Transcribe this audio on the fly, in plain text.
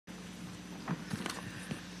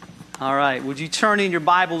All right, would you turn in your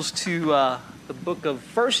Bibles to the book of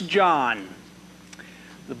 1 John?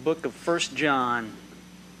 The book of 1 John.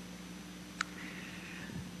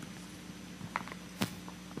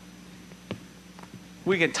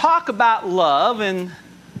 We can talk about love, and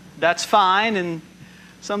that's fine, and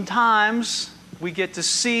sometimes we get to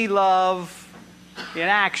see love in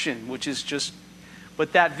action, which is just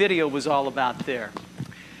what that video was all about there.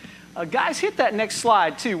 Guys, hit that next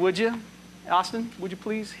slide too, would you? Austin, would you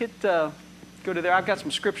please go to there? I've got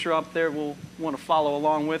some scripture up there we'll want to follow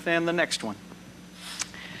along with, and the next one.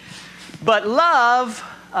 But love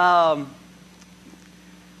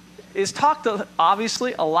is talked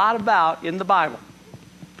obviously a lot about in the Bible.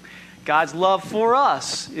 God's love for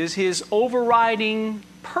us is His overriding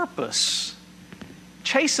purpose,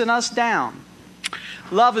 chasing us down.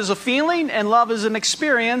 Love is a feeling and love is an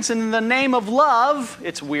experience. And in the name of love,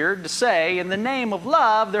 it's weird to say, in the name of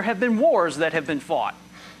love, there have been wars that have been fought.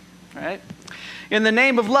 Right? In the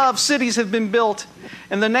name of love, cities have been built.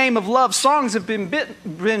 In the name of love, songs have been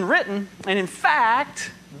written. And in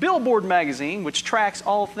fact, Billboard magazine, which tracks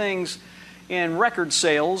all things in record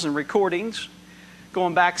sales and recordings,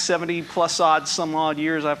 going back 70 plus odd, some odd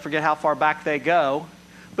years, I forget how far back they go.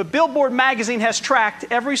 But Billboard magazine has tracked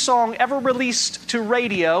every song ever released to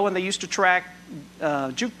radio, and they used to track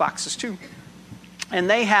jukeboxes too. And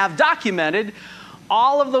they have documented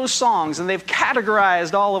all of those songs, and they've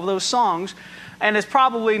categorized all of those songs. And it's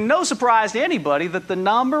probably no surprise to anybody that the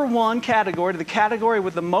number one category, the category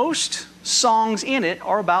with the most songs in it,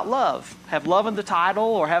 are about love. Have love in the title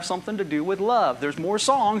or have something to do with love. There's more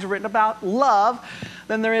songs written about love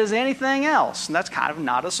than there is anything else. And that's kind of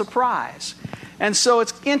not a surprise. And so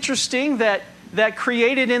it's interesting that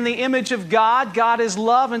created in the image of God, God is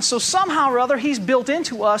love. And so somehow or other, He's built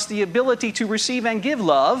into us the ability to receive and give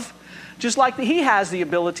love, just like He has the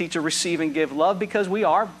ability to receive and give love because we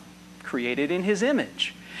are created in His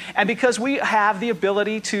image. And because we have the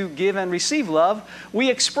ability to give and receive love, we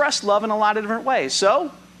express love in a lot of different ways.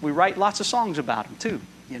 So we write lots of songs about Him too,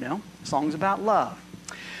 songs about love.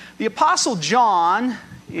 The Apostle John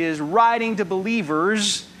is writing to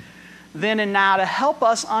believers then and now to help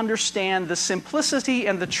us understand the simplicity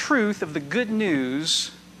and the truth of the good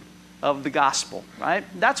news of the gospel, right?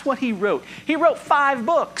 That's what he wrote. He wrote 5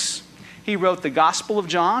 books. He wrote the Gospel of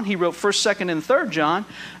John, he wrote 1st, 2nd, and 3rd John,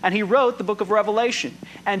 and he wrote the book of Revelation.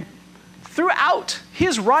 And throughout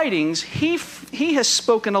his writings, he has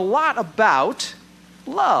spoken a lot about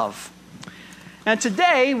love. And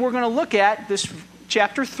today we're going to look at this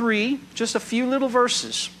chapter 3, just a few little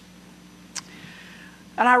verses.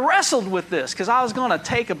 And I wrestled with this because I was going to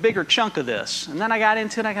take a bigger chunk of this. And then I got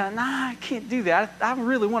into it and I got, I can't do that. I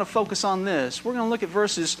really want to focus on this. We're going to look at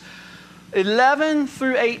verses 11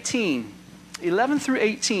 through 18. 11 through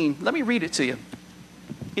 18. Let me read it to you.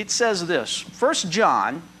 It says this. 1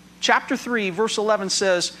 John chapter 3 verse 11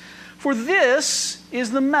 says, "For this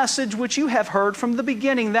is the message which you have heard from the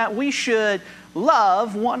beginning, that we should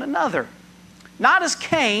love one another. Not as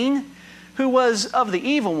Cain, who was of the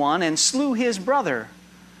evil one and slew his brother.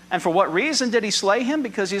 And for what reason did he slay him?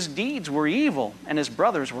 Because his deeds were evil and his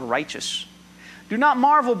brothers were righteous. Do not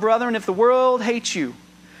marvel, brethren, if the world hates you.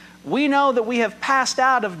 We know that we have passed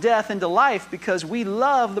out of death into life because we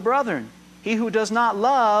love the brethren. He who does not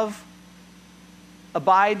love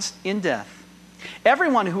abides in death.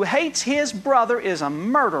 Everyone who hates his brother is a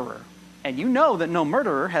murderer. And you know that no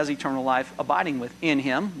murderer has eternal life abiding in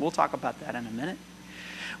him." We'll talk about that in a minute.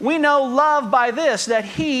 "We know love by this, that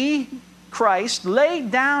He, Christ, laid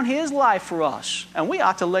down His life for us, and we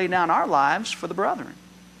ought to lay down our lives for the brethren.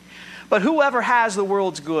 But whoever has the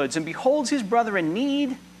world's goods and beholds his brother in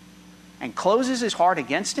need and closes his heart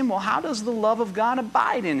against him, well, how does the love of God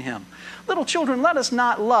abide in him? Little children, let us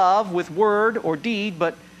not love with word or deed,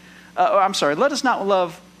 let us not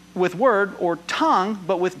love with word or tongue,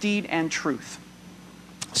 but with deed and truth."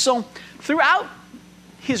 So throughout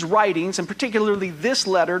his writings, and particularly this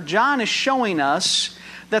letter, John is showing us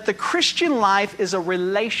that the Christian life is a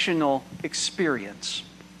relational experience.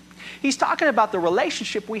 He's talking about the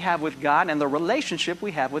relationship we have with God and the relationship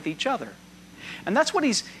we have with each other. And that's what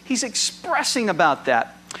he's expressing about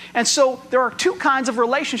that. And so there are 2 kinds of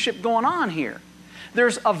relationship going on here.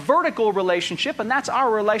 There's a vertical relationship, and that's our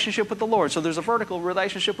relationship with the Lord. So there's a vertical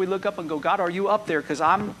relationship. We look up and go, "God, are you up there?" Because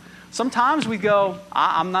sometimes we go,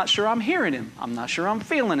 I'm not sure I'm hearing Him. I'm not sure I'm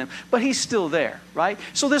feeling Him. But He's still there, right?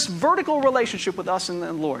 So this vertical relationship with us and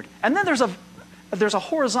the Lord. And then there's a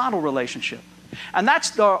horizontal relationship. And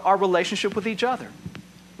that's our relationship with each other,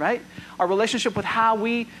 right? Our relationship with how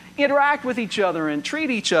we interact with each other and treat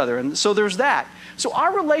each other. And so there's that. So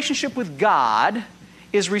our relationship with God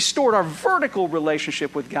is restored, our vertical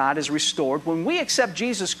relationship with God is restored when we accept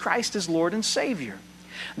Jesus Christ as Lord and Savior.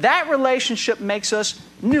 That relationship makes us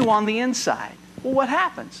new on the inside. Well, what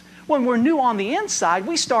happens? When we're new on the inside,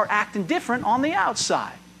 we start acting different on the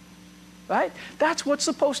outside. Right? That's what's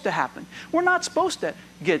supposed to happen. We're not supposed to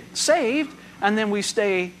get saved and then we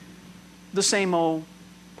stay the same old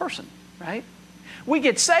person, right? We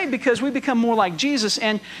get saved because we become more like Jesus.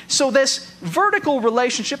 And so this vertical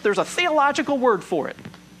relationship, there's a theological word for it.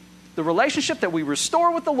 The relationship that we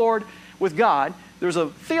restore with the Lord, with God, there's a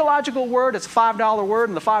theological word, it's a $5 word,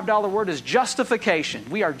 and the $5 word is justification.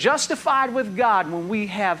 We are justified with God when we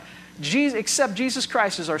have accept Jesus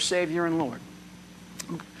Christ as our Savior and Lord.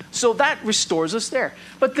 So that restores us there.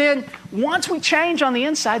 But then once we change on the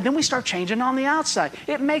inside, then we start changing on the outside.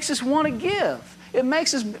 It makes us want to give. It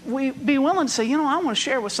makes us be willing to say, I want to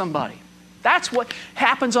share with somebody. That's what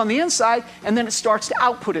happens on the inside, and then it starts to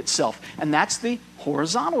output itself. And that's the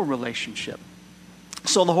horizontal relationship.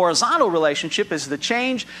 So the horizontal relationship is the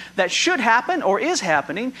change that should happen or is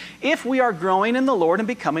happening if we are growing in the Lord and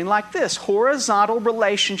becoming like this. Horizontal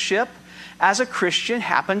relationship as a Christian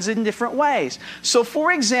happens in different ways. So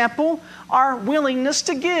for example, our willingness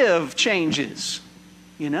to give changes.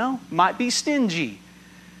 Might be stingy.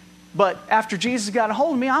 But after Jesus got a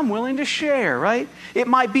hold of me, I'm willing to share, right? It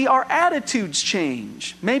might be our attitudes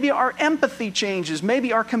change. Maybe our empathy changes.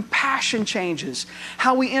 Maybe our compassion changes.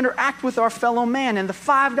 How we interact with our fellow man. And the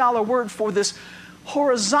 $5 word for this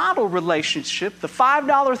horizontal relationship, the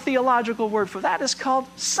 $5 theological word for that is called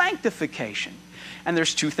sanctification. And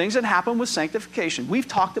there's two things that happen with sanctification. We've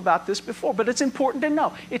talked about this before, but it's important to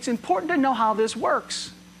know. It's important to know how this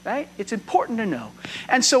works, right? It's important to know.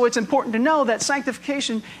 And so it's important to know that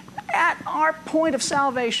sanctification, at our point of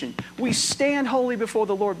salvation, we stand holy before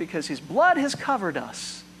the Lord because His blood has covered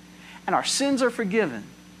us and our sins are forgiven.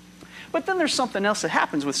 But then there's something else that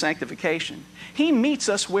happens with sanctification. He meets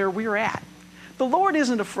us where we're at. The Lord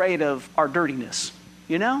isn't afraid of our dirtiness,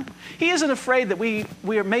 He isn't afraid that we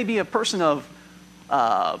are maybe a person of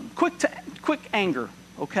quick anger,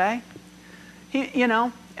 okay?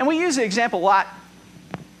 And we use the example a lot,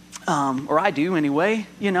 or I do anyway,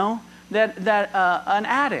 that an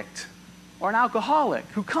addict or an alcoholic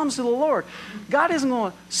who comes to the Lord, God isn't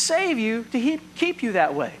going to save you to keep you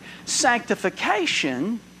that way.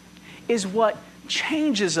 Sanctification is what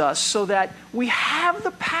changes us so that we have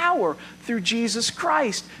the power through Jesus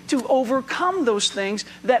Christ to overcome those things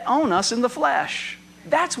that own us in the flesh.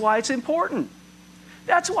 That's why it's important.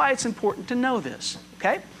 That's why it's important to know this,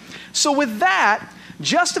 okay? So with that,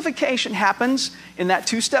 justification happens in that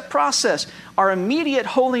two-step process. Our immediate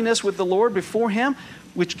holiness with the Lord before Him,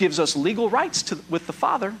 which gives us legal rights with the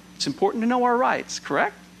Father. It's important to know our rights,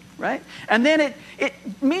 correct? Right? And then it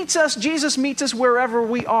meets us, Jesus meets us wherever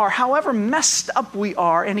we are, however messed up we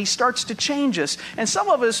are, and He starts to change us. And some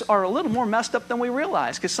of us are a little more messed up than we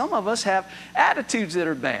realize, because some of us have attitudes that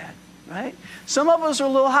are bad, right? Some of us are a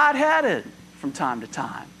little hot-headed from time to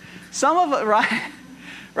time. Some of it,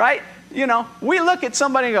 right? We look at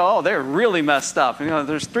somebody and go, oh, they're really messed up.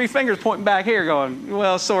 There's 3 fingers pointing back here going,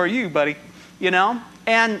 well, so are you, buddy.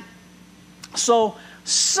 And so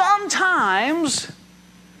sometimes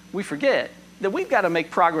we forget that we've got to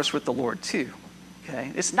make progress with the Lord too.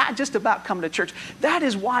 Okay? It's not just about coming to church. That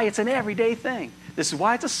is why it's an everyday thing. This is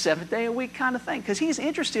why it's a 7-day-a-week kind of thing, because He's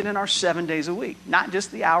interested in our 7 days a week, not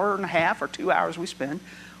just the hour and a half or 2 hours we spend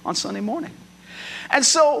on Sunday morning. And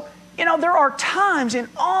so, there are times, in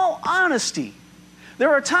all honesty,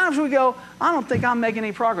 there are times we go, I don't think I'm making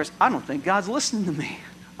any progress. I don't think God's listening to me.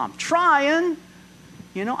 I'm trying,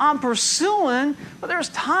 I'm pursuing, but there's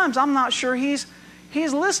times I'm not sure He's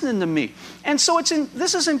listening to me. And so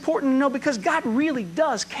this is important to know because God really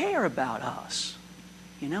does care about us.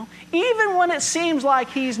 Even when it seems like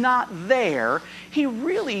He's not there, He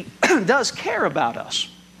really does care about us.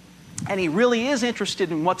 And He really is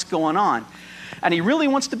interested in what's going on. And He really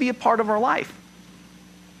wants to be a part of our life.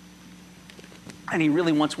 And He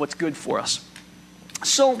really wants what's good for us.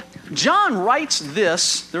 So John writes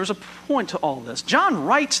this. There's a point to all this. John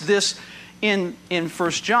writes this in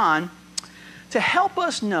 1 John to help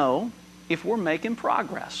us know if we're making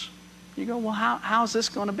progress. You go, well, how's this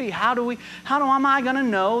going to be? How am I going to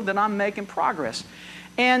know that I'm making progress?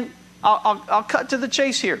 And I'll cut to the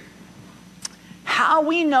chase here. How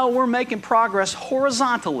we know we're making progress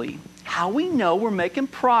horizontally, how we know we're making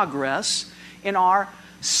progress in our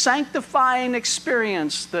sanctifying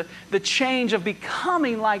experience, the change of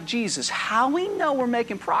becoming like Jesus, how we know we're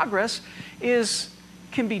making progress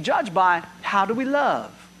can be judged by how do we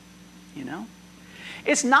love,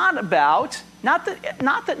 It's not about, not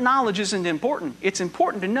that knowledge isn't important. It's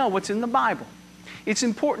important to know what's in the Bible. It's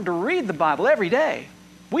important to read the Bible every day.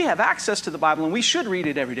 We have access to the Bible, and we should read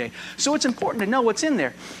it every day. So it's important to know what's in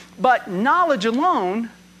there. But knowledge alone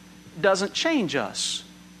doesn't change us,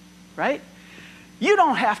 right? You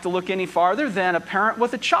don't have to look any farther than a parent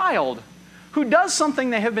with a child who does something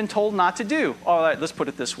they have been told not to do. All right, let's put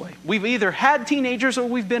it this way. We've either had teenagers or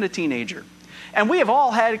we've been a teenager. And we have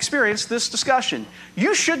all had experienced this discussion.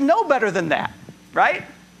 You should know better than that, right?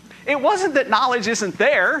 It wasn't that knowledge isn't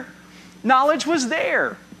there. Knowledge was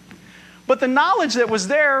there. But the knowledge that was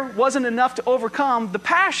there wasn't enough to overcome the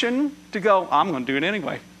passion to go, I'm going to do it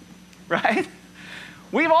anyway, right?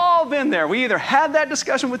 We've all been there. We either had that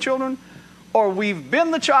discussion with children, or we've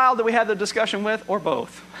been the child that we had the discussion with, or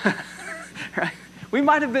both. Right? We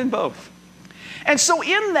might have been both. And so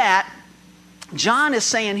in that, John is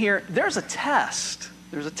saying here, there's a test.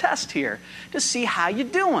 There's a test here to see how you're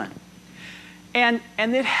doing. And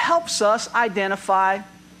it helps us identify,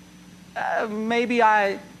 maybe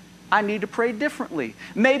I need to pray differently.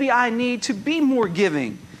 Maybe I need to be more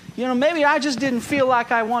giving. Maybe I just didn't feel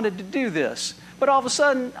like I wanted to do this. But all of a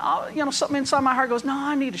sudden, something inside my heart goes, no,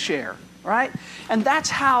 I need to share, right? And that's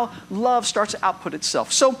how love starts to output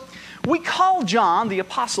itself. So we call John the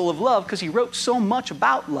apostle of love because he wrote so much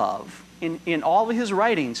about love in all of his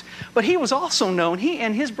writings. But he was also known, he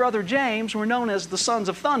and his brother James were known as the sons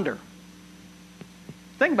of thunder.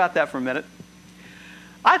 Think about that for a minute.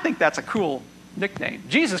 I think that's a cool nickname.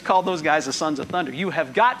 Jesus called those guys the sons of thunder. You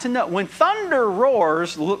have got to know, when thunder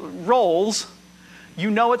rolls, you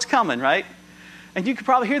know it's coming, right? And you could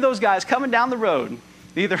probably hear those guys coming down the road,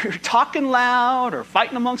 either talking loud or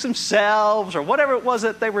fighting amongst themselves or whatever it was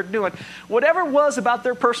that they were doing. Whatever it was about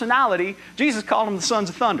their personality, Jesus called them the sons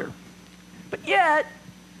of thunder. But yet,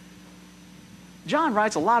 John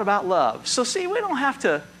writes a lot about love. So see, we don't have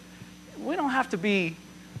to be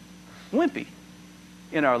wimpy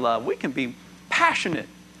in our love. We can be passionate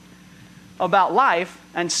about life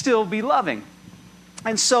and still be loving.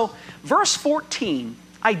 And so verse 14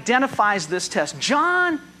 identifies this test.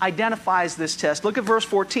 John identifies this test. Look at verse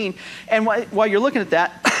 14. And while you're looking at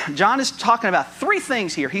that, John is talking about three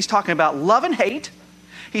things here. He's talking about love and hate.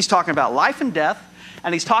 He's talking about life and death.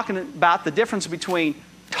 And he's talking about the difference between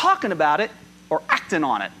talking about it or acting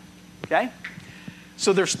on it. Okay?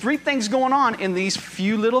 So there's three things going on in these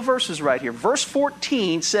few little verses right here. Verse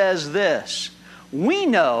 14 says this: we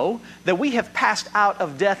know that we have passed out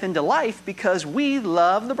of death into life because we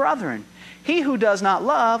love the brethren. He who does not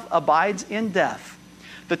love abides in death.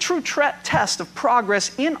 The true test of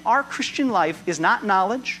progress in our Christian life is not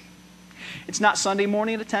knowledge. It's not Sunday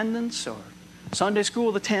morning attendance or Sunday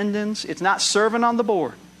school attendance. It's not serving on the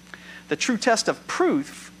board. The true test of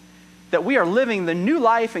proof that we are living the new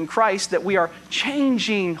life in Christ, that we are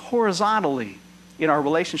changing horizontally in our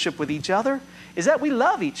relationship with each other, is that we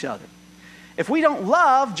love each other. If we don't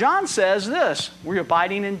love, John says this: we're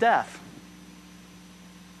abiding in death.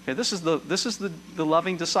 Okay, this is the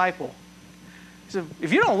loving disciple. He said,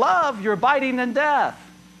 if you don't love, you're abiding in death.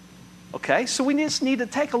 Okay, so we just need to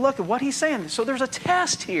take a look at what he's saying. So there's a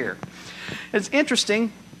test here. It's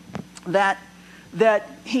interesting that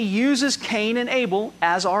he uses Cain and Abel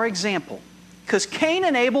as our example. Because Cain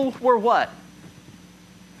and Abel were what?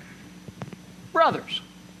 Brothers.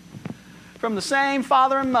 From the same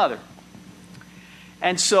father and mother.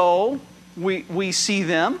 And so we see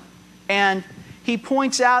them, and he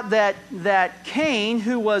points out that Cain,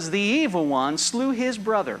 who was the evil one, slew his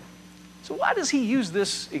brother. So why does he use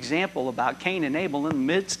this example about Cain and Abel in the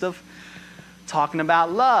midst of talking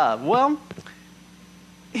about love? Well,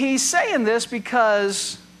 he's saying this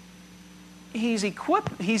because he's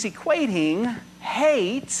equating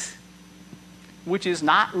hate, which is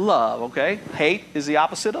not love, okay? Hate is the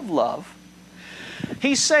opposite of love.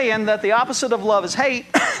 He's saying that the opposite of love is hate,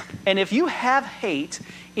 and if you have hate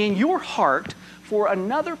in your heart for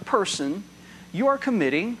another person, you are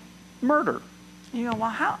committing murder. You know,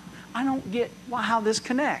 well, I don't get how this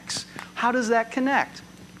connects. How does that connect?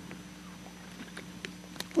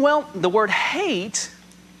 Well, the word hate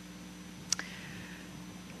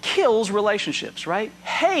kills relationships, right?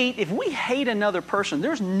 Hate, if we hate another person,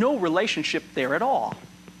 there's no relationship there at all.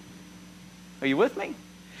 Are you with me?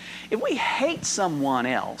 If we hate someone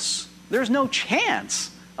else, there's no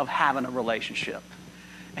chance of having a relationship.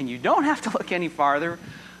 And you don't have to look any farther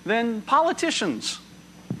than politicians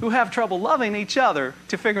who have trouble loving each other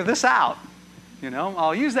to figure this out. You know,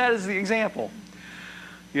 I'll use that as the example.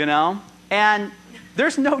 You know, and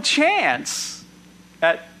there's no chance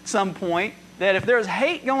at some point that if there's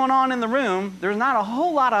hate going on in the room, there's not a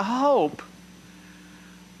whole lot of hope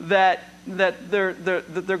that they're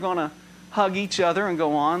going to hug each other and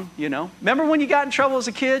go on, you know. Remember when you got in trouble as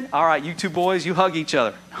a kid? All right, you two boys, you hug each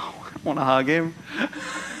other. Oh, I want to hug him.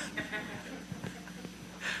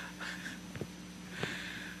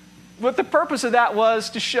 But the purpose of that was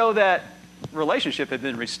to show that relationship had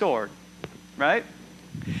been restored, right?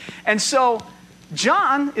 And so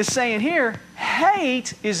John is saying here,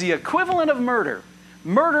 hate is the equivalent of murder.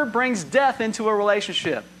 Murder brings death into a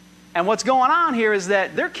relationship. And what's going on here is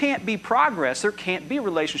that there can't be progress, there can't be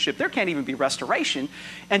relationship, there can't even be restoration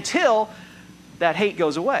until that hate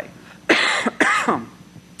goes away.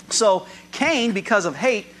 So Cain, because of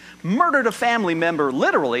hate, murdered a family member,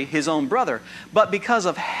 literally his own brother. But because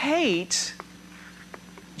of hate,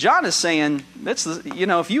 John is saying,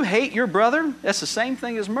 if you hate your brother, that's the same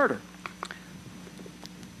thing as murder.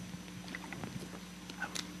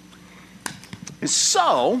 And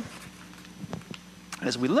so,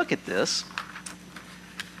 as we look at this,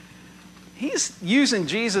 he's using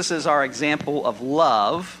Jesus as our example of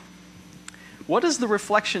love. What is the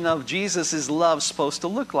reflection of Jesus' love supposed to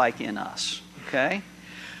look like in us? Okay?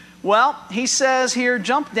 Well, he says here,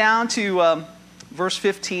 jump down to verse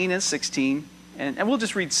 15 and 16, and we'll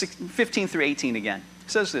just read 15 through 18 again.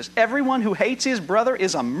 It says this, everyone who hates his brother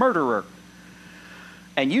is a murderer,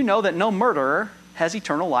 and you know that no murderer has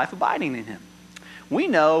eternal life abiding in him. We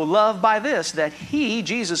know love by this, that he,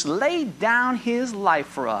 Jesus, laid down his life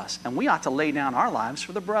for us, and we ought to lay down our lives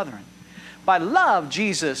for the brethren. By love,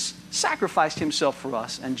 Jesus sacrificed himself for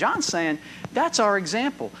us. And John's saying, that's our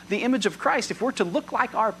example. The image of Christ, if we're to look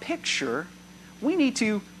like our picture, we need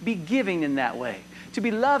to be giving in that way, to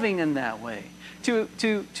be loving in that way, to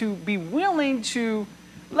be willing to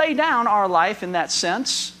lay down our life in that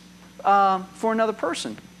sense for another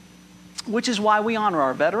person, which is why we honor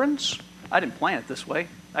our veterans. I didn't plan it this way.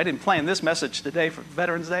 I didn't plan this message today for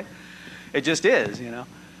Veterans Day. It just is, you know.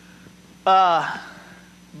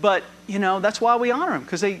 But, you know, that's why we honor them,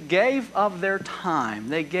 because they gave of their time.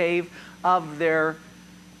 They gave of their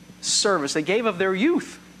service. They gave of their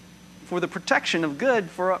youth for the protection of good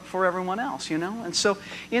for everyone else, you know. And so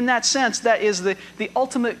in that sense, that is the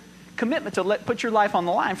ultimate commitment to put your life on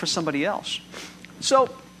the line for somebody else. So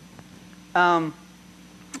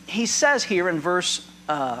he says here in verse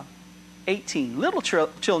 18, little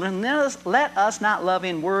children, let us not love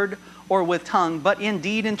in word or with tongue, but in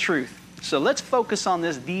deed and truth. So let's focus on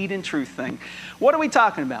this deed and truth thing. What are we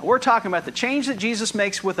talking about? We're talking about the change that Jesus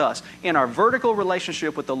makes with us in our vertical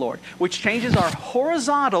relationship with the Lord, which changes our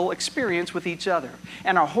horizontal experience with each other.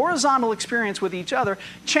 And our horizontal experience with each other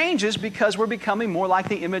changes because we're becoming more like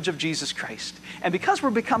the image of Jesus Christ. And because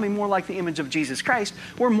we're becoming more like the image of Jesus Christ,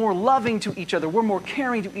 we're more loving to each other. We're more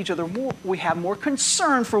caring to each other. We have more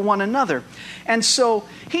concern for one another. And so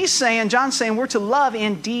John's saying we're to love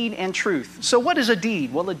in deed and truth. So what is a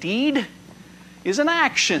deed? Well, a deed is an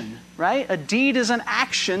action, right? A deed is an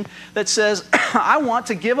action that says, I want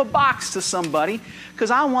to give a box to somebody because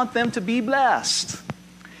I want them to be blessed.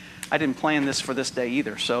 I didn't plan this for this day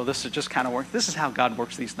either, so this is just kind of work. This is how God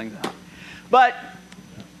works these things out. But,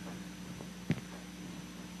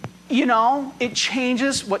 you know, it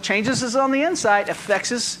changes. What changes is on the inside,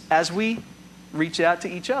 affects us as we reach out to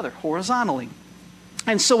each other horizontally.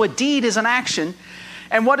 And so a deed is an action.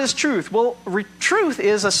 And what is truth? Well, truth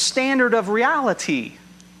is a standard of reality.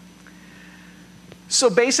 So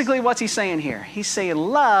basically what's he saying here? He's saying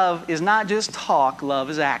love is not just talk, love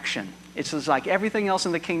is action. It's just like everything else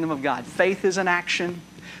in the kingdom of God. Faith is an action,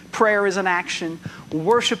 prayer is an action,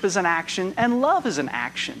 worship is an action, and love is an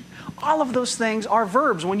action. All of those things are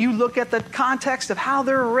verbs. When you look at the context of how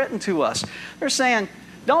they're written to us, they're saying,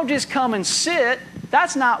 don't just come and sit.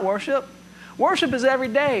 That's not worship. Worship is every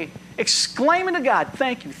day. Exclaiming to God,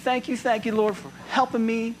 thank you, Lord, for helping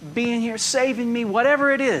me, being here, saving me,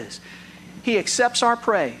 whatever it is. He accepts our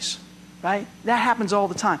praise, right? That happens all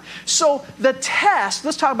the time. So the test,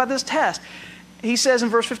 let's talk about this test. He says in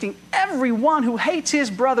verse 15, everyone who hates his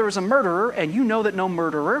brother is a murderer, and you know that no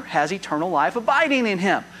murderer has eternal life abiding in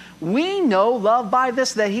him. We know love by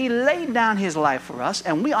this, that he laid down his life for us,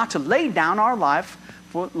 and we ought to lay down our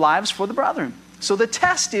lives for the brethren. So the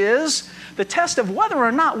test is, the test of whether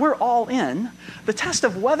or not we're all in,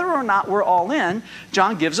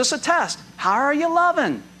 John gives us a test. How are you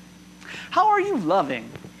loving? How are you loving?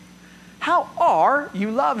 How are you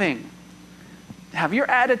loving? Have your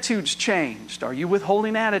attitudes changed? Are you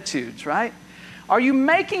withholding attitudes, right? Are you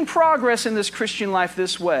making progress in this Christian life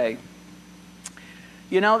this way?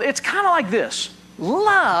 You know, it's kind of like this.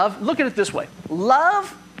 Love, look at it this way.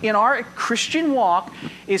 Love in our Christian walk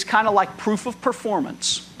is kind of like proof of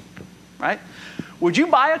performance, right? Would you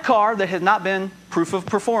buy a car that had not been proof of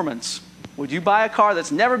performance? Would you buy a car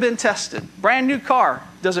that's never been tested? Brand new car.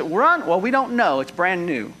 Does it run? Well, we don't know. It's brand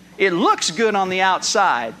new. It looks good on the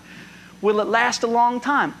outside. Will it last a long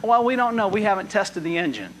time? Well, we don't know. We haven't tested the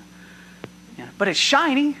engine. Yeah, but it's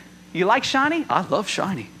shiny. You like shiny? I love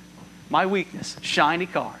shiny. My weakness, shiny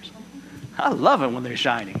cars. I love it when they're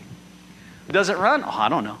shiny. Does it run? Oh, I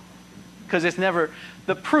don't know. Because it's never,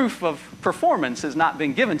 the proof of performance has not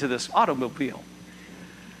been given to this automobile.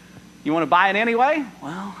 You want to buy it anyway?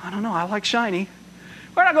 Well, I don't know. I like shiny.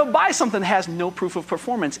 We're not going to buy something that has no proof of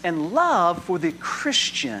performance. And love for the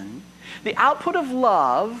Christian, the output of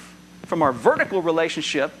love from our vertical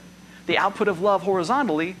relationship, the output of love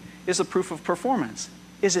horizontally is the proof of performance.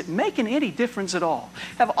 Is it making any difference at all?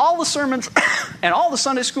 Have all the sermons and all the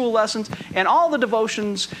Sunday school lessons and all the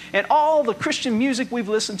devotions and all the Christian music we've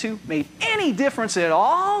listened to made any difference at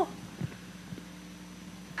all?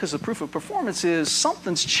 Because the proof of performance is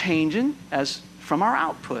something's changing as from our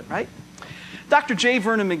output, right? Dr. J.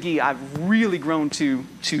 Vernon McGee, I've really grown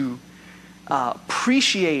to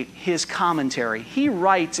appreciate his commentary. He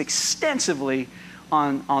writes extensively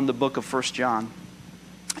on the book of 1 John.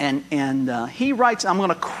 And he writes, I'm going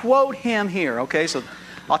to quote him here, okay? So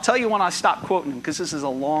I'll tell you when I stop quoting him, because this is a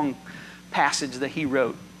long passage that he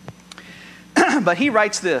wrote. But he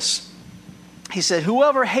writes this. He said,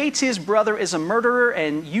 whoever hates his brother is a murderer,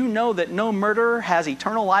 and you know that no murderer has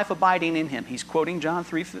eternal life abiding in him. He's quoting 1 John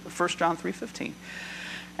 3:15.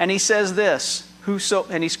 And he says this,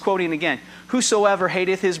 and he's quoting again, whosoever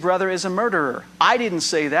hateth his brother is a murderer. I didn't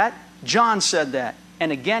say that. John said that.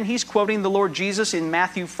 And again, he's quoting the Lord Jesus in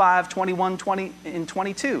Matthew 5:21, 20, and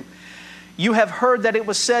 22. You have heard that it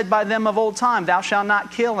was said by them of old time, thou shalt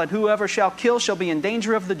not kill, and whoever shall kill shall be in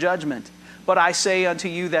danger of the judgment. But I say unto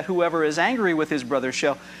you that whoever is angry with his brother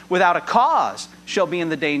shall, without a cause, shall be in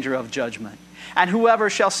the danger of judgment. And whoever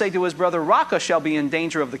shall say to his brother, Raca, shall be in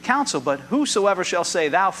danger of the council. But whosoever shall say,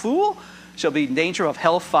 thou fool, shall be in danger of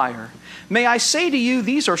hell fire. May I say to you,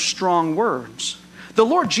 these are strong words. The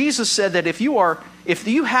Lord Jesus said that if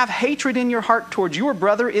you have hatred in your heart towards your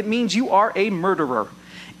brother, it means you are a murderer.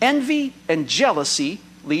 Envy and jealousy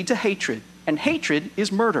lead to hatred, and hatred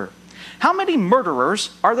is murder. How many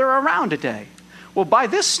murderers are there around today? Well, by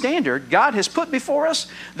this standard God has put before us,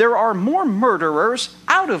 there are more murderers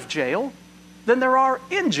out of jail than there are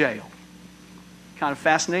in jail. Kind of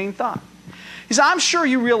fascinating thought. He said, I'm sure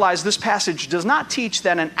you realize this passage does not teach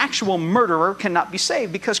that an actual murderer cannot be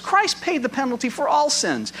saved, because Christ paid the penalty for all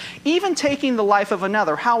sins, even taking the life of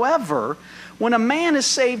another. However, when a man is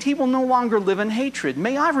saved, he will no longer live in hatred.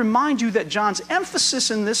 May I remind you that John's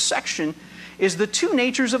emphasis in this section is the two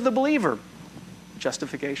natures of the believer.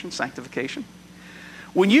 Justification, sanctification.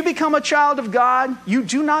 When you become a child of God, you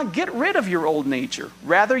do not get rid of your old nature.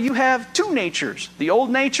 Rather, you have two natures, the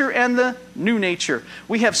old nature and the new nature.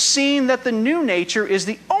 We have seen that the new nature is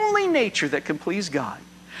the only nature that can please God.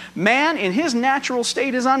 Man, in his natural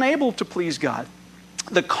state, is unable to please God.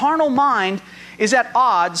 The carnal mind is at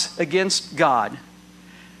odds against God.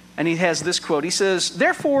 And he has this quote. He says,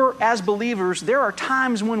 therefore, as believers, there are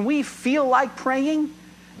times when we feel like praying,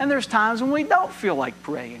 and there's times when we don't feel like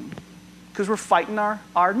praying, because we're fighting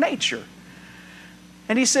our nature.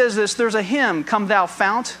 And he says this, there's a hymn, Come Thou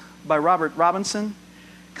Fount, by Robert Robinson.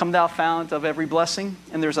 Come Thou Fount of every blessing.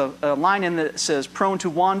 And there's a line in that says, prone to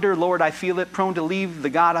wander, Lord, I feel it, prone to leave the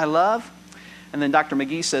God I love. And then Dr.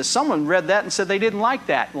 McGee says, someone read that and said they didn't like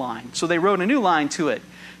that line, so they wrote a new line to it.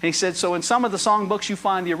 And he said, so in some of the songbooks you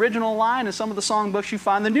find the original line, and some of the songbooks you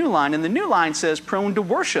find the new line. And the new line says, prone to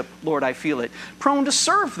worship, Lord, I feel it. Prone to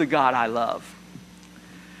serve the God I love.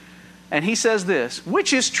 And he says this,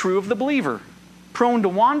 which is true of the believer? Prone to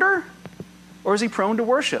wander, or is he prone to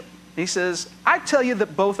worship? He says, I tell you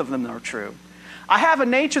that both of them are true. I have a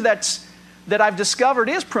nature that I've discovered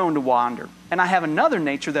is prone to wander, and I have another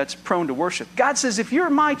nature that's prone to worship. God says, if you're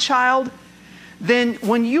my child, then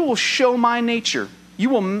when you will show my nature, you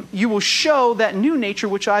will show that new nature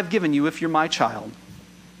which I've given you if you're my child.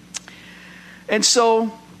 And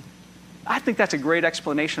so I think that's a great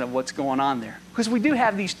explanation of what's going on there. Because we do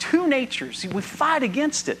have these two natures. We fight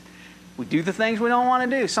against it. We do the things we don't want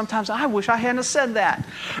to do. Sometimes I wish I hadn't have said that.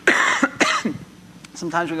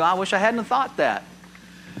 Sometimes we go, I wish I hadn't have thought that.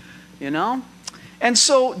 You know? And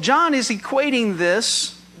so John is equating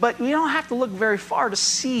this, but we don't have to look very far to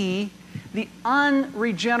see the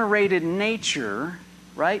unregenerated nature,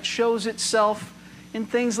 right, shows itself in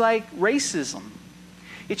things like racism.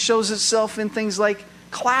 It shows itself in things like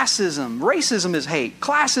classism. Racism is hate.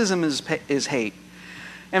 Classism is hate.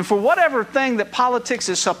 And for whatever thing that politics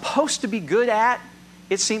is supposed to be good at,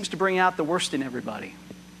 it seems to bring out the worst in everybody.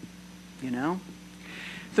 You know?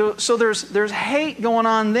 So there's hate going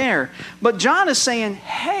on there. But John is saying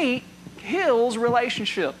hate kills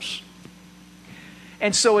relationships.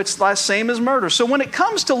 And so it's the same as murder. So when it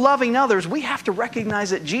comes to loving others, we have to recognize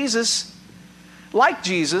that Jesus, like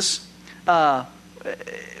Jesus, when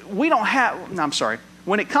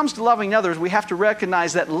it comes to loving others, we have to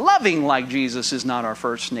recognize that loving like Jesus is not our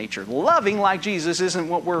first nature. Loving like Jesus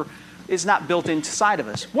is not built inside of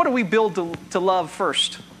us. What do we build to love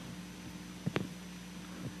first?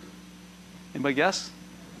 Anybody guess?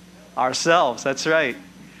 Ourselves. That's right.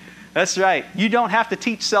 That's right. You don't have to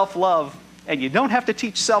teach self-love, and you don't have to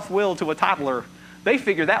teach self-will to a toddler. They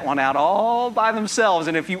figure that one out all by themselves.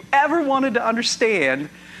 And if you ever wanted to understand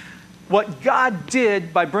what God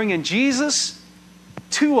did by bringing Jesus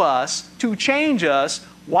to us, to change us,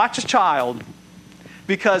 watch a child.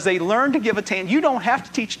 Because they learn to give a tantrum. You don't have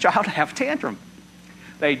to teach a child to have a tantrum.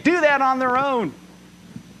 They do that on their own.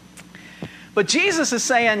 But Jesus is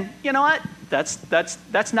saying, you know what?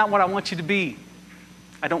 That's not what I want you to be.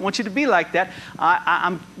 I don't want you to be like that.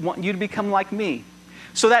 I want you to become like me.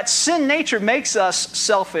 So that sin nature makes us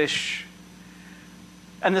selfish.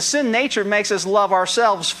 And the sin nature makes us love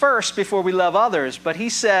ourselves first before we love others. But he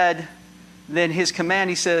said, then his command,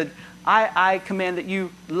 he said, I command that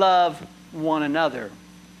you love one another.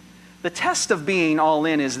 The test of being all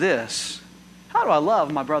in is this. How do I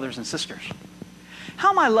love my brothers and sisters? How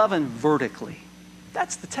am I loving vertically?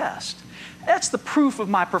 That's the test. That's the proof of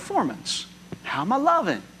my performance. How am I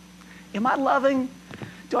loving? Am I loving?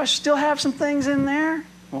 Do I still have some things in there?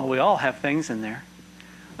 Well, we all have things in there.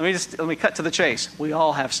 Let me cut to the chase. We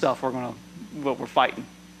all have stuff we're fighting.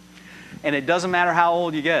 And it doesn't matter how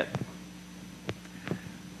old you get.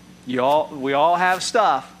 We all have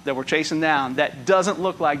stuff that we're chasing down that doesn't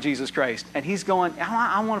look like Jesus Christ. And he's going,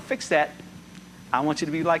 I want to fix that. I want you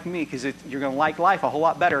to be like me, because you're going to like life a whole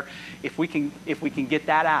lot better if we can get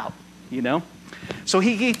that out, you know? So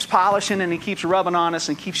he keeps polishing and he keeps rubbing on us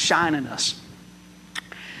and keeps shining us.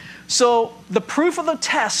 So the proof of the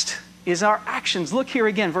test is our actions. Look here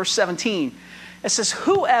again, verse 17. It says,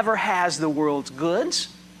 whoever has the world's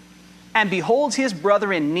goods and beholds his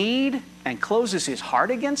brother in need and closes his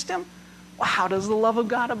heart against him, well, how does the love of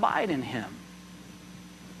God abide in him?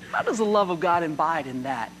 How does the love of God abide in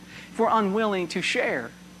that? If we're unwilling to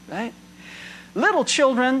share, right? Little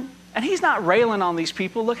children, and he's not railing on these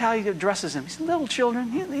people. Look how he addresses them. He said, little children.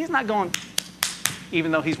 He's not going,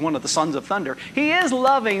 even though he's one of the sons of thunder. He is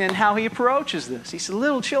loving in how he approaches this. He said,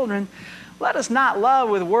 little children, let us not love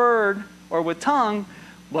with word or with tongue,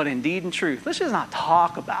 but in deed and truth. Let's just not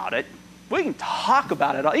talk about it. We can talk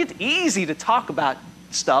about it. It's easy to talk about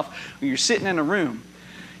stuff when you're sitting in a room.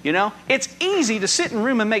 You know, it's easy to sit in a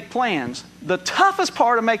room and make plans. The toughest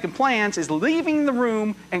part of making plans is leaving the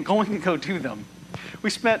room and going to go do them. We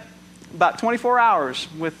spent about 24 hours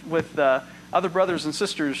with other brothers and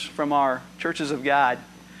sisters from our Churches of God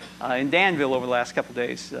in Danville over the last couple of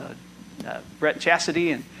days. Brett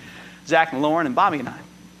Chastity and Zach and Lauren and Bobby and I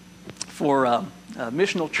for a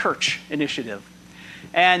missional church initiative.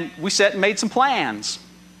 And we sat and made some plans.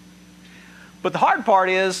 But the hard part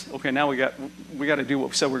is, okay, now we got to do what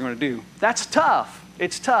we said we're going to do. That's tough.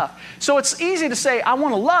 It's tough. So it's easy to say, I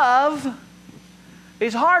want to love.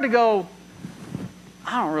 It's hard to go,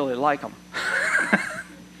 I don't really like them.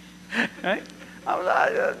 Right?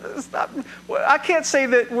 I can't say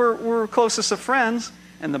that we're closest of friends.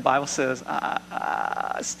 And the Bible says,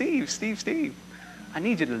 Steve, I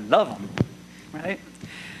need you to love them. Right?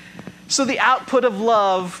 So the output of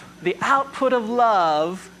love,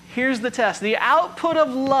 here's the test. The output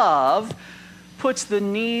of love puts the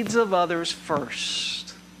needs of others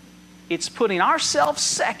first. It's putting ourselves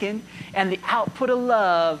second, and the output of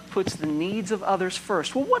love puts the needs of others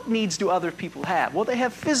first. Well, what needs do other people have? Well, they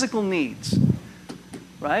have physical needs,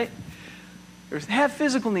 right? They have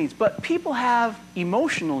physical needs, but people have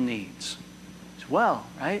emotional needs as well,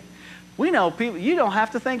 right? We know people, you don't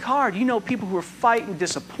have to think hard. You know people who are fighting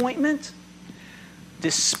disappointment,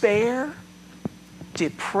 despair,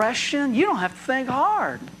 depression. You don't have to think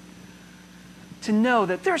hard to know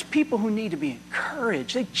that there's people who need to be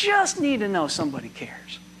encouraged. They just need to know somebody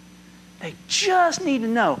cares. They just need to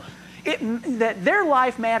know that their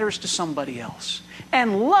life matters to somebody else.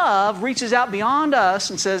 And love reaches out beyond us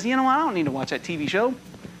and says, you know what, I don't need to watch that TV show.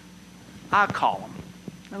 I'll call them.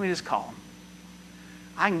 Let me just call them.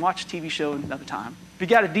 I can watch a TV show another time. If you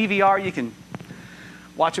got a DVR, you can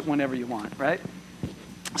watch it whenever you want, right?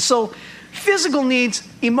 So physical needs,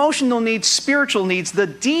 emotional needs, spiritual needs, the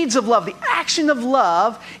deeds of love, the action of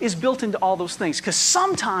love is built into all those things. Because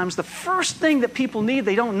sometimes the first thing that people need,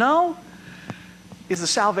 they don't know, is the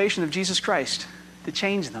salvation of Jesus Christ to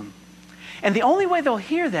change them. And the only way they'll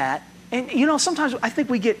hear that, and you know, sometimes I think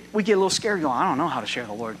we get a little scared going, I don't know how to share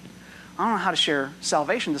the Lord. I don't know how to share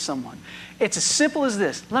salvation to someone. It's as simple as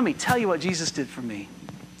this. Let me tell you what Jesus did for me.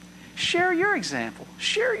 Share your example.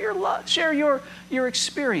 Share your love. Share your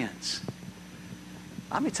experience.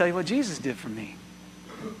 Let me tell you what Jesus did for me.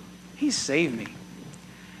 He saved me.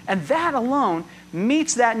 And that alone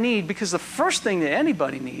meets that need, because the first thing that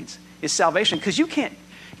anybody needs is salvation, because you can't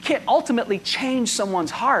ultimately change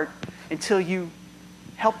someone's heart until you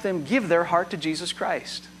help them give their heart to Jesus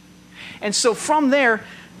Christ. And so from there,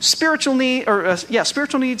 spiritual needs,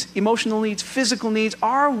 emotional needs, physical needs,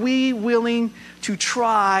 are we willing to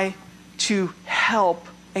try to help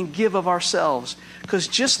and give of ourselves? Because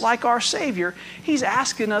just like our Savior, He's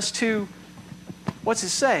asking us to, what's it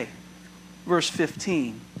say? Verse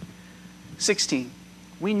 16.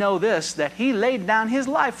 We know this, that He laid down His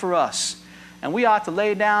life for us, and we ought to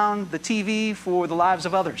lay down the TV for the lives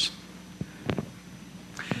of others.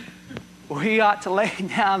 We ought to lay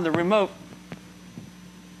down the remote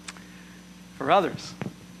for others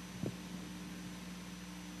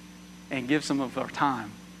and give some of our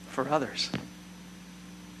time for others.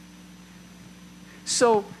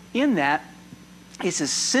 So in that, it's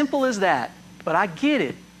as simple as that, but I get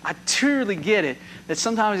it. I truly get it, that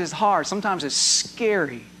sometimes it's hard, sometimes it's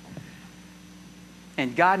scary.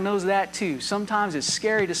 And God knows that too. Sometimes it's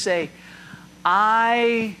scary to say,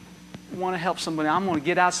 I want to help somebody. I'm going to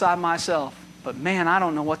get outside myself. But man, I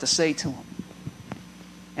don't know what to say to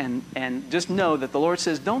them. And just know that the Lord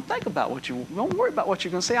says, don't worry about what you're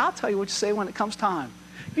going to say. I'll tell you what you say when it comes time.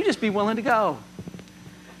 You just be willing to go.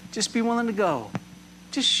 Just be willing to go.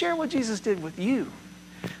 Just share what Jesus did with you.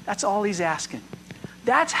 That's all He's asking.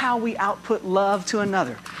 That's how we output love to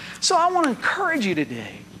another. So I want to encourage you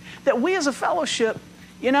today that we as a fellowship,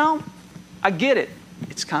 you know, I get it.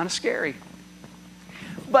 It's kind of scary.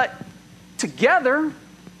 But together,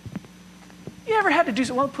 you ever had to do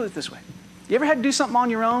something? Well, put it this way. You ever had to do something on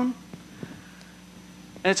your own?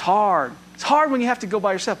 And it's hard. It's hard when you have to go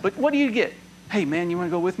by yourself. But what do you get? Hey, man, you want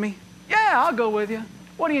to go with me? Yeah, I'll go with you.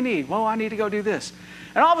 What do you need? Well, I need to go do this.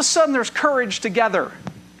 And all of a sudden, there's courage together.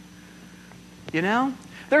 You know?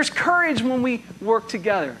 There's courage when we work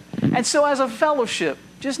together. And so as a fellowship,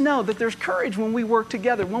 just know that there's courage when we work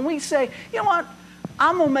together. When we say, you know what?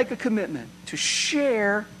 I'm going to make a commitment to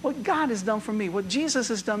share what God has done for me, what Jesus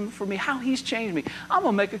has done for me, how He's changed me. I'm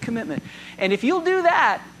going to make a commitment. And if you'll do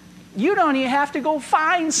that, you don't even have to go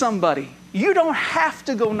find somebody. You don't have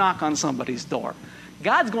to go knock on somebody's door.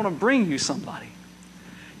 God's going to bring you somebody.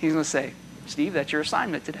 He's going to say, Steve, that's your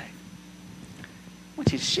assignment today. I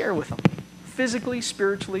want you to share with them, physically,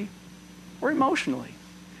 spiritually, or emotionally.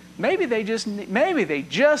 Maybe they just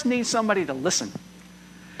need somebody to listen.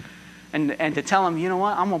 And to tell them, you know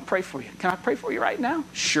what, I'm going to pray for you. Can I pray for you right now?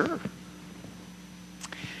 Sure.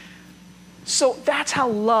 So that's how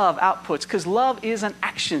love outputs, because love is an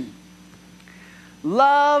action.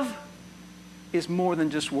 Love is more than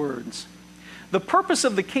just words. The purpose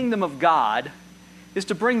of the kingdom of God is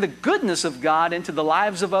to bring the goodness of God into the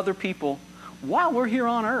lives of other people while we're here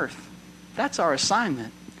on earth. That's our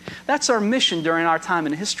assignment. That's our mission during our time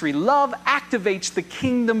in history. Love activates the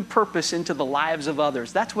kingdom purpose into the lives of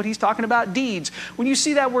others. That's what he's talking about, deeds. When you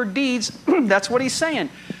see that word deeds, that's what he's saying.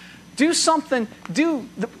 Do something,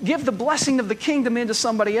 give the blessing of the kingdom into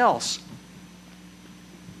somebody else.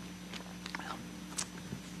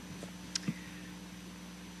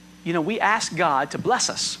 You know, we ask God to bless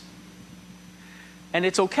us. And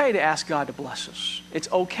it's okay to ask God to bless us.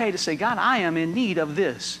 It's okay to say, God, I am in need of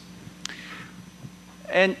this.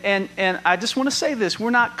 And I just want to say this. We're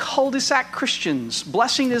not cul-de-sac Christians.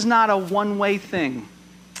 Blessing is not a one-way thing.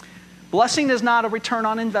 Blessing is not a return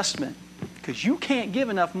on investment, because you can't give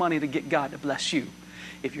enough money to get God to bless you.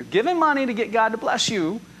 If you're giving money to get God to bless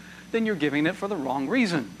you, then you're giving it for the wrong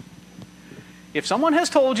reason. If someone has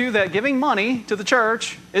told you that giving money to the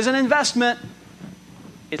church is an investment,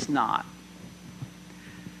 it's not.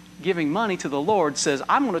 Giving money to the Lord says,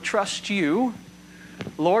 I'm going to trust you,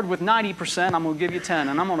 Lord, with 90%, I'm going to give you 10,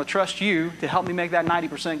 and I'm going to trust you to help me make that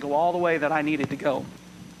 90% go all the way that I need it to go.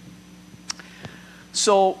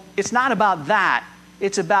 So it's not about that.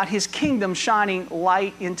 It's about His kingdom shining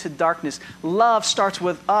light into darkness. Love starts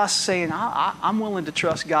with us saying, I'm willing to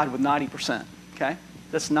trust God with 90%. Okay?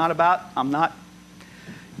 That's not about,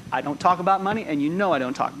 I don't talk about money, and you know I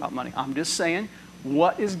don't talk about money. I'm just saying,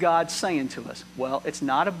 what is God saying to us? Well, it's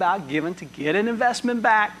not about giving to get an investment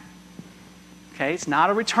back. Okay? It's not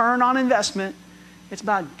a return on investment. It's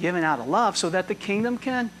about giving out of love so that the kingdom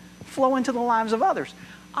can flow into the lives of others.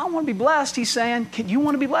 I want to be blessed, he's saying. You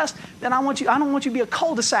want to be blessed? Then I don't want you to be a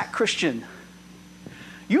cul-de-sac Christian.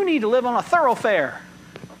 You need to live on a thoroughfare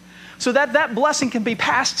so that that blessing can be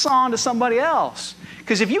passed on to somebody else.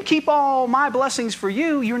 Because if you keep all my blessings for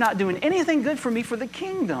you, you're not doing anything good for me for the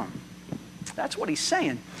kingdom. That's what he's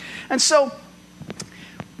saying. And so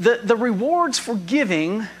the rewards for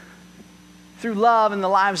giving through love in the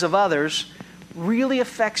lives of others really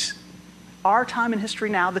affects our time in history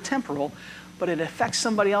now, the temporal, but it affects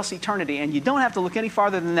somebody else's eternity. And you don't have to look any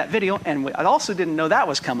farther than that video. And I also didn't know that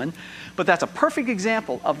was coming, but that's a perfect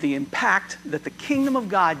example of the impact that the kingdom of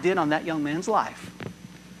God did on that young man's life,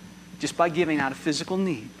 just by giving out of physical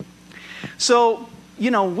need. So,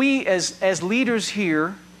 we as leaders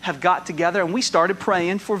here have got together and we started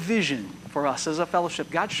praying for vision for us as a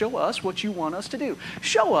fellowship. God, show us what you want us to do.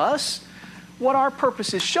 Show us what our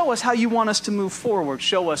purpose is. Show us how you want us to move forward.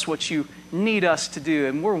 Show us what you need us to do.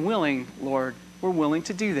 And we're willing, Lord, we're willing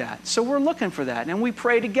to do that. So we're looking for that. And we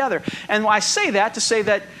pray together. And I say that to say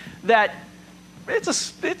that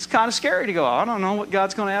it's kind of scary to go, I don't know what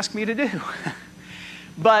God's going to ask me to do.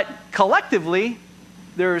 But collectively,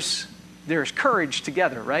 there's courage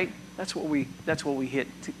together, right? That's what we hit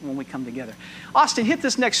when we come together. Austin, hit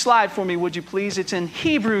this next slide for me, would you please? It's in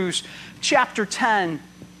Hebrews chapter 10.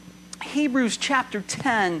 Hebrews chapter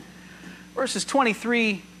 10, verses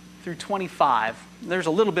 23 through 25. There's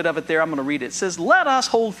a little bit of it there. I'm going to read it. It says, "Let us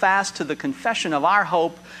hold fast to the confession of our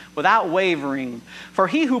hope without wavering. For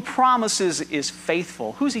he who promises is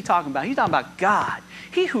faithful." Who's he talking about? He's talking about God.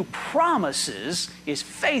 He who promises is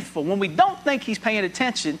faithful. When we don't think he's paying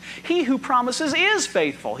attention, he who promises is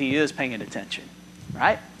faithful. He is paying attention,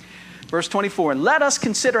 right? Verse 24, "And let us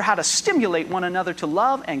consider how to stimulate one another to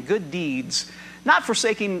love and good deeds, not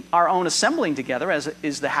forsaking our own assembling together, as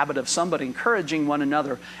is the habit of some, but encouraging one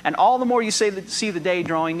another. And all the more you see the day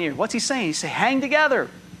drawing near." What's he saying? He's saying, hang together.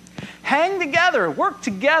 Hang together. Work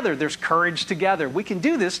together. There's courage together. We can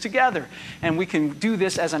do this together. And we can do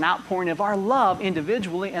this as an outpouring of our love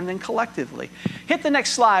individually and then collectively. Hit the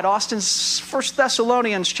next slide, Austin. 1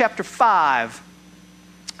 Thessalonians chapter 5.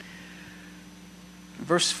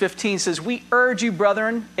 Verse 15 says, "We urge you,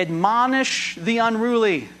 brethren, admonish the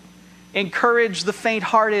unruly. Encourage the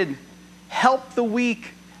faint-hearted. Help the weak.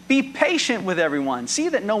 Be patient with everyone. See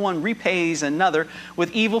that no one repays another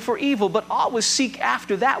with evil for evil, but always seek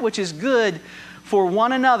after that which is good for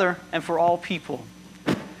one another and for all people."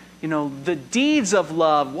 The deeds of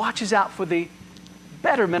love watches out for the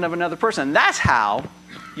betterment of another person. That's how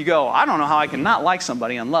you go, I don't know how I can not like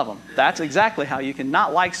somebody and love them. That's exactly how you can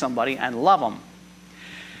not like somebody and love them,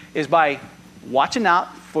 is by watching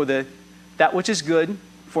out for that which is good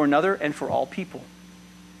for another and for all people.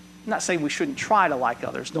 I'm not saying we shouldn't try to like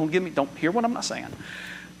others. Don't hear what I'm not saying.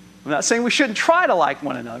 I'm not saying we shouldn't try to like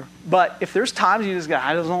one another. But if there's times you just go,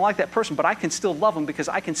 I don't like that person, but I can still love them because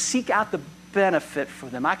I can seek out the benefit for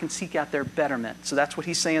them. I can seek out their betterment. So that's what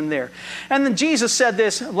he's saying there. And then Jesus said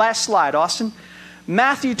this, last slide, Austin.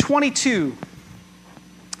 Matthew 22.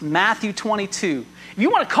 Matthew 22. If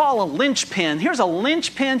you want to call a linchpin, here's a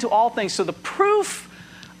linchpin to all things. So the proof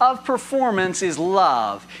of performance is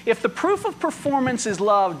love. If the proof of performance is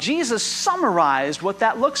love, Jesus summarized what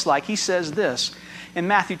that looks like. He says this in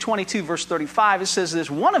Matthew 22, verse 35. It says this,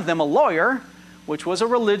 "One of them, a lawyer, which was a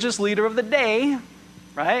religious leader of the day,"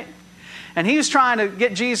 right? And he was trying to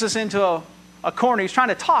get Jesus into a corner. He's trying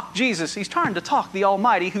to talk Jesus. He's trying to talk the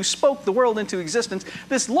Almighty who spoke the world into existence.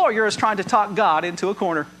 This lawyer is trying to talk God into a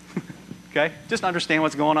corner. Okay? Just understand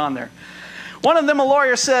what's going on there. One of them, a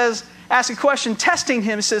lawyer, asks a question, testing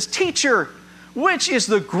him. He says, "Teacher, which is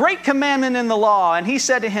the great commandment in the law?" And he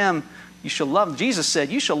said to him, Jesus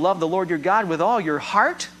said, "You shall love the Lord your God with all your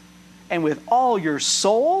heart and with all your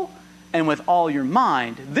soul and with all your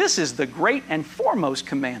mind. This is the great and foremost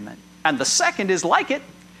commandment. And the second is like it.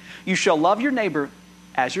 You shall love your neighbor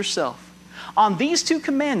as yourself. On these two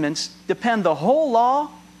commandments depend the whole law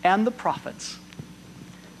and the prophets."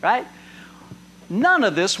 Right? None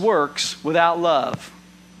of this works without love.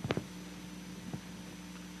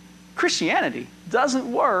 Christianity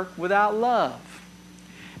doesn't work without love.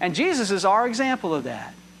 And Jesus is our example of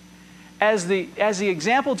that. As the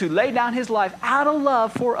example to lay down his life out of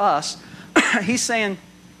love for us, he's saying,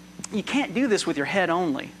 you can't do this with your head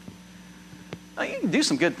only. Now, you can do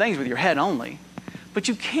some good things with your head only, but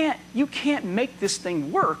you can't make this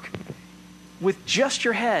thing work with just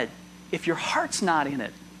your head if your heart's not in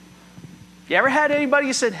it. You ever had anybody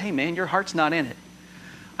who said, "Hey man, your heart's not in it"?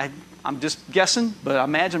 I'm just guessing, but I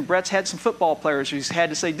imagine Brett's had some football players who's had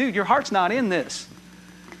to say, "Dude, your heart's not in this.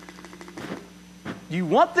 You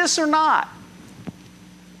want this or not?"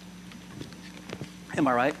 Am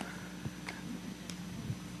I right?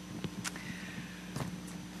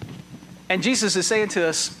 And Jesus is saying to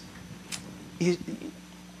us,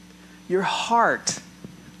 your heart.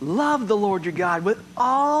 Love the Lord your God with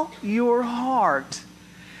all your heart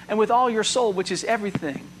and with all your soul, which is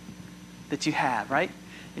everything that you have, right?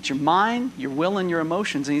 It's your mind, your will, and your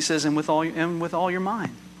emotions. And he says, and with all your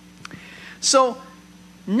mind. So,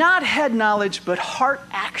 not head knowledge, but heart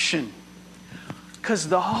action. Because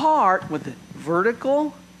the heart, with the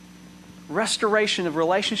vertical restoration of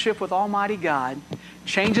relationship with Almighty God,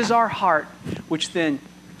 changes our heart, which then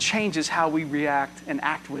changes how we react and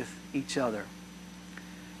act with each other.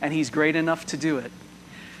 And He's great enough to do it.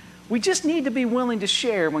 We just need to be willing to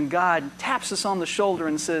share when God taps us on the shoulder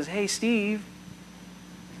and says, hey, Steve,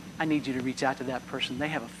 I need you to reach out to that person. They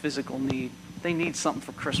have a physical need. They need something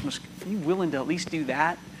for Christmas. Are you willing to at least do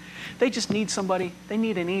that? They just need somebody. They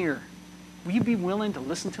need an ear. Will you be willing to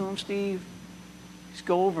listen to them, Steve? Just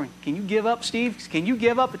go over and, can you give up, Steve? Can you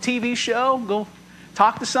give up a TV show? Go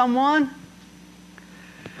talk to someone?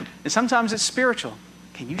 And sometimes it's spiritual.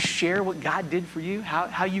 Can you share what God did for you?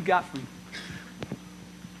 How you got from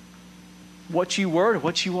what you were to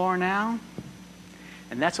what you are now?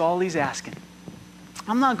 And that's all He's asking.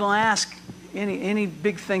 I'm not going to ask any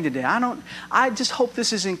big thing today. I just hope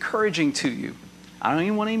this is encouraging to you. I don't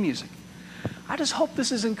even want any music. I just hope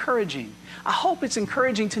this is encouraging. I hope it's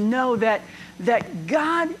encouraging to know that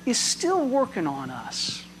God is still working on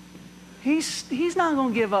us. He's not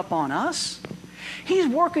going to give up on us. He's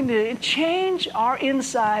working to change our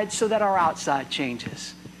inside so that our outside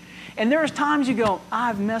changes. And there's times you go,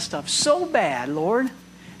 I've messed up so bad, Lord.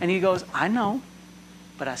 And He goes, I know,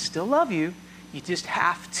 but I still love you. You just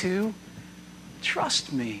have to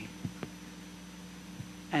trust me.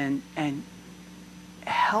 And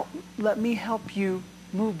let me help you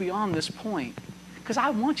move beyond this point. Because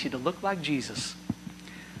I want you to look like Jesus.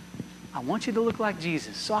 I want you to look like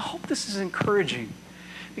Jesus. So I hope this is encouraging.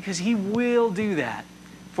 Because He will do that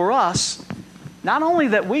for us, not only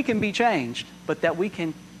that we can be changed, but that we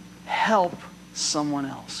can help someone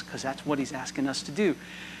else, because that's what He's asking us to do.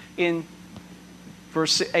 In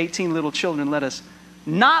verse 18, little children, let us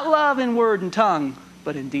not love in word and tongue,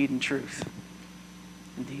 but in deed and truth.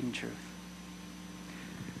 In deed and truth.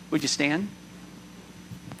 Would you stand?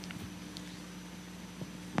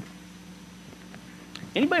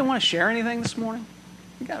 Anybody want to share anything this morning?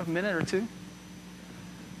 You got a minute or two?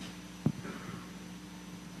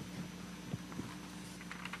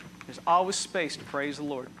 There's always space to praise the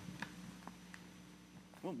Lord.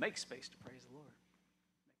 We'll make space to praise